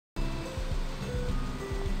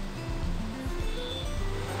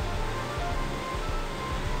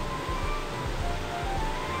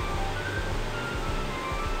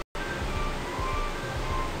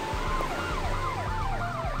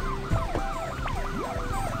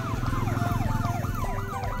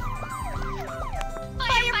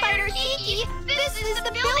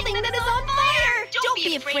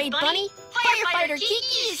be afraid, Bunny. Firefighter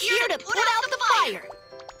Kiki is here to put out the fire.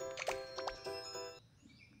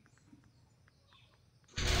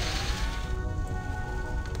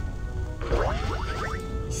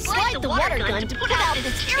 Slide the water gun to put out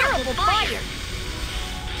this terrible fire.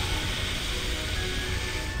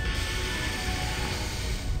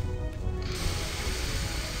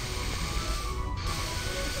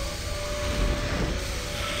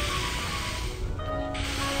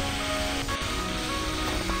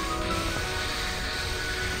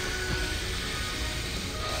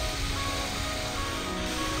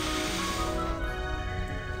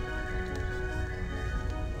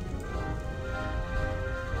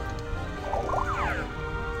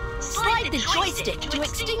 Slide the joystick to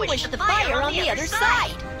extinguish the fire on the other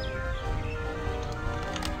side.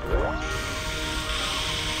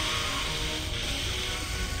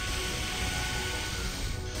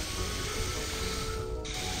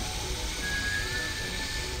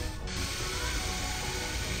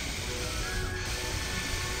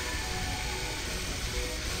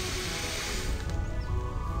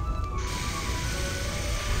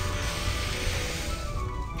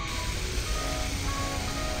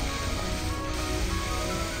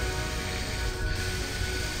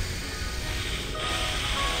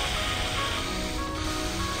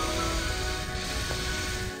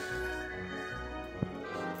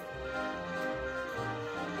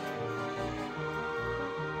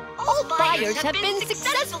 All fires have been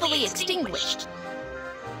successfully extinguished.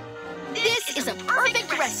 This is a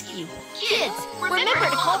perfect rescue. Kids, remember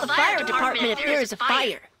to call the fire department if there is a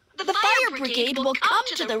fire. The fire brigade will come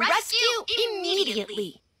to the rescue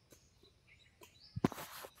immediately.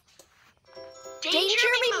 Danger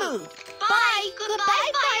removed. Bye.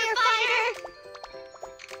 Goodbye, firefighter.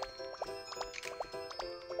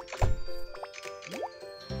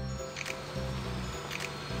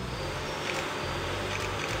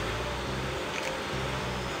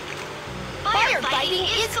 Firefighting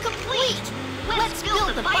is complete! Let's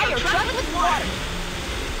fill the fire truck with water!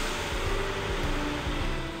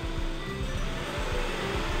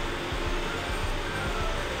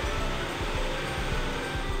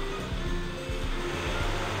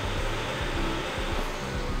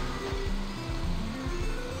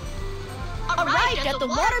 Arrived at the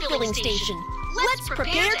water filling station. Let's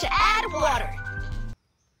prepare to add water.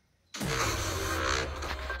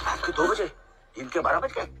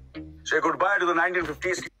 Say goodbye to the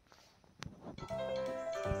 1950s.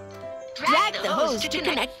 Drag the hose to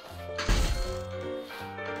connect.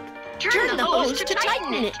 Turn the hose to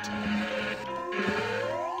tighten it.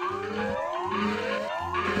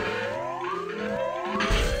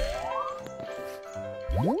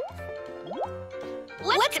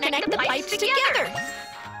 Let's connect the pipes together.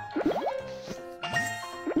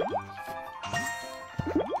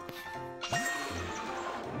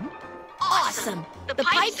 Awesome! The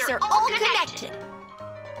pipes are all connected.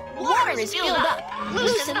 Water is filled up.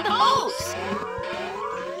 Loosen the hose.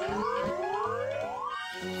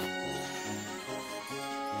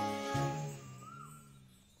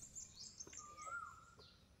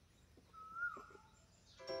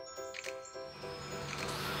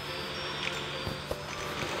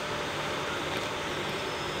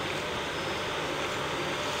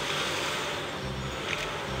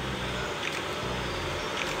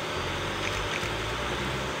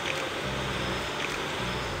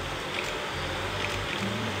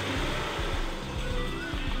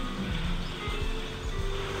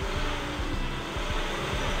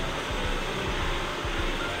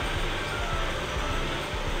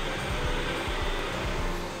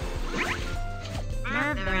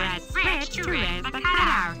 To red the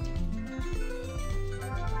cutout.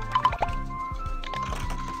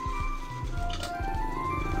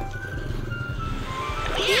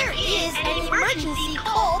 Here is an emergency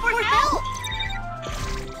call for help.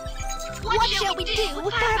 What shall we do?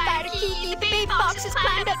 Firefighter Kiki, the baby fox has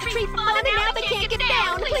climbed up the tree far and now they can't get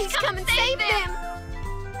down. Please come and save them.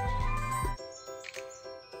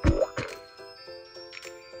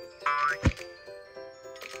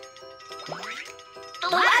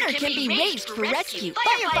 The ladder can be raised for rescue.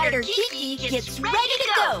 Firefighter Kiki gets ready to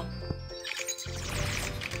go.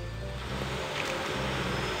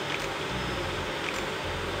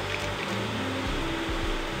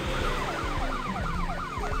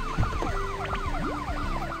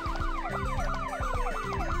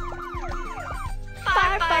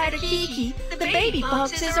 Firefighter Kiki, the baby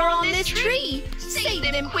foxes are on this tree. Save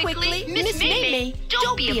them quickly. Miss Maymay,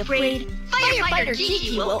 don't be afraid. Firefighter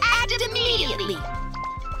Kiki will act immediately.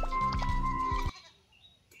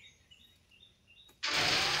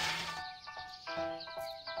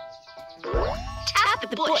 Tap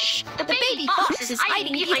the bush. The baby fox is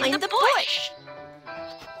hiding behind the bush.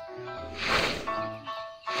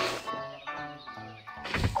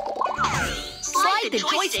 Slide the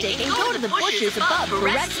joystick and go to the bushes above for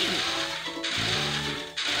rescue.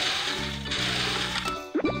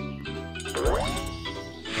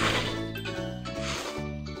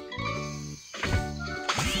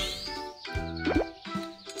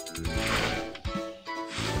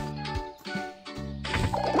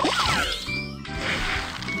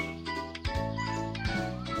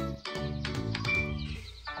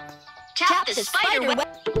 Tap the spider web.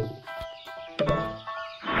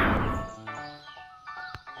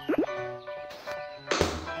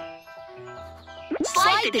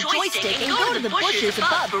 Slide the joystick and go to the bushes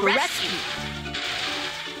above for rescue.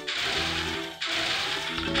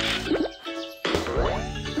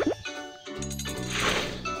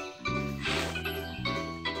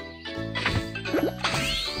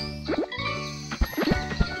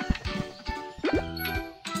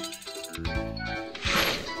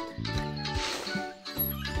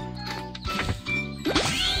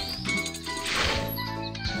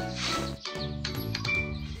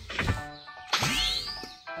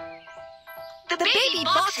 The baby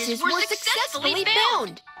foxes were successfully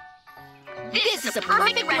found. This is a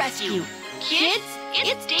perfect rescue. Kids,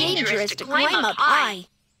 it's dangerous to climb up high.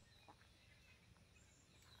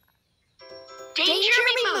 Danger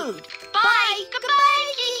removed. Bye.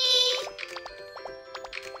 Goodbye, Kiki.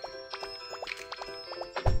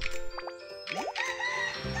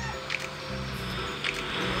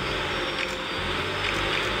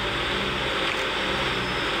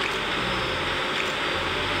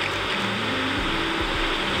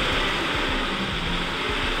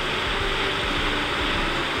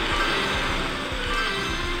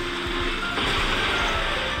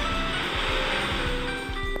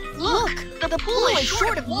 Look, the pool is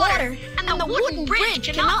short of water, and the wooden bridge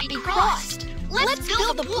cannot be crossed. Let's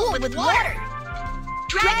fill the pool with water.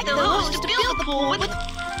 Drag the hose to fill the pool with...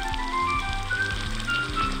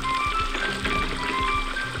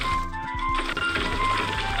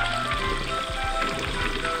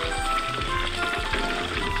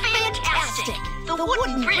 Fantastic! The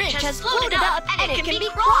wooden bridge has floated up and it can be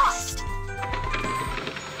crossed.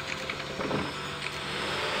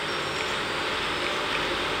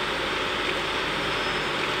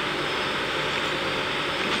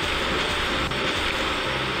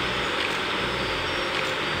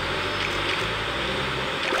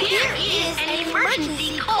 Here is an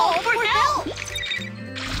emergency call for help!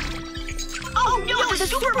 Oh no, the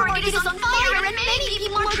supermarket is on fire and many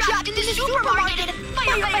people are trapped in the supermarket!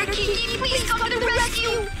 Firefighter Kiki, please come to the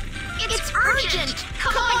rescue! It's urgent!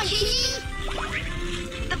 Come on, Kiki!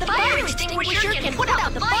 The fire extinguisher can put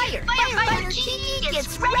out the fire! Firefighter Kiki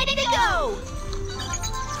gets ready to go!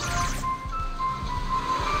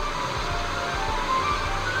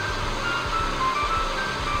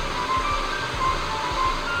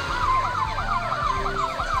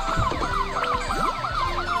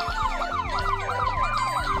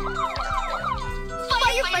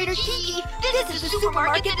 Firefighter Kiki, this is the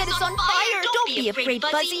supermarket that is on fire. Don't be afraid,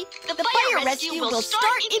 Fuzzy. The fire rescue will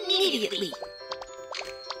start immediately.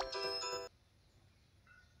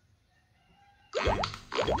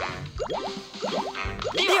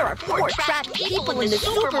 There are poor trapped people in the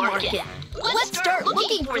supermarket. Let's start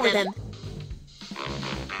looking for them.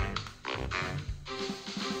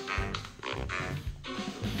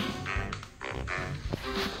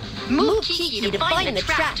 Move Kiki to find the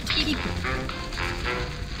trapped people.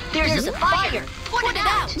 There's a fire. Put it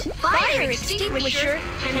out. Fire extinguisher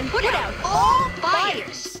can put out all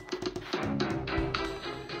fires.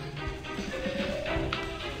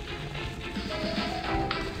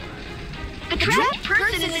 The trapped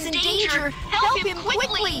person is in danger. Help him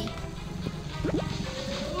quickly.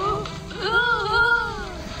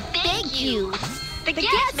 Thank you. The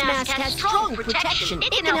gas mask has strong protection.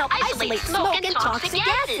 It can help isolate smoke and toxic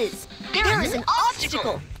gases. There is an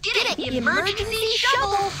obstacle. Get it? The emergency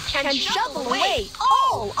shovel can shovel away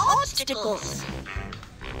all obstacles.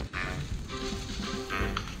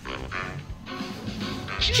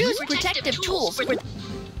 Choose protective tools for...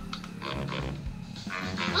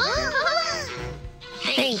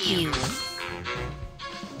 Thank you.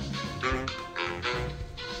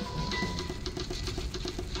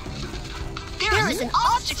 There is an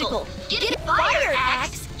obstacle. Get it? Fire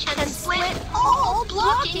axe can split all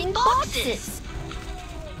blocking boxes.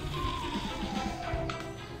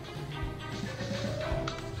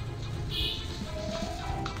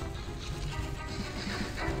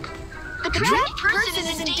 The trapped person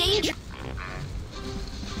is in danger.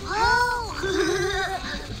 Oh!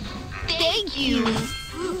 Thank you.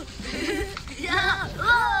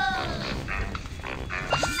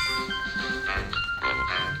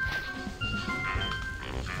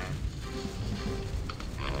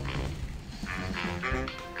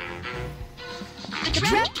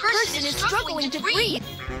 trapped person is struggling to breathe.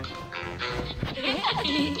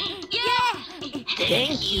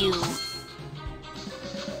 Thank you.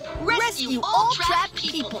 Rescue all trapped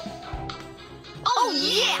people. Oh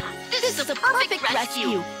yeah! This is a perfect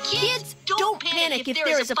rescue. Kids, don't panic if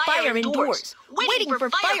there is a fire indoors, waiting for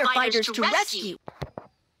firefighters to rescue.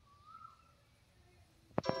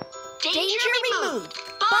 Danger removed.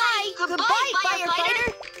 Bye. Goodbye,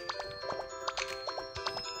 firefighter.